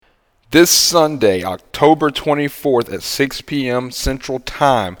This Sunday, October 24th at 6 p.m. Central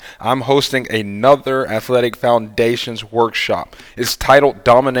Time, I'm hosting another Athletic Foundations workshop. It's titled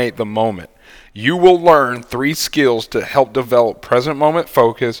Dominate the Moment. You will learn 3 skills to help develop present moment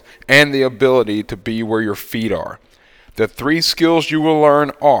focus and the ability to be where your feet are. The 3 skills you will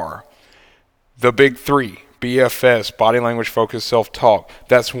learn are the big 3. BFS, body language focused self-talk.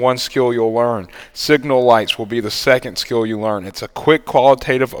 That's one skill you'll learn. Signal lights will be the second skill you learn. It's a quick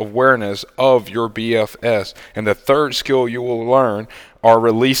qualitative awareness of your BFS. And the third skill you will learn are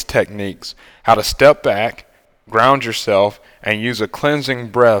release techniques. How to step back, ground yourself, and use a cleansing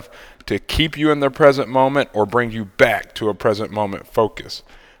breath to keep you in the present moment or bring you back to a present moment focus.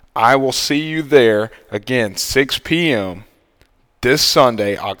 I will see you there again, 6 p.m. this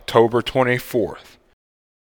Sunday, October 24th.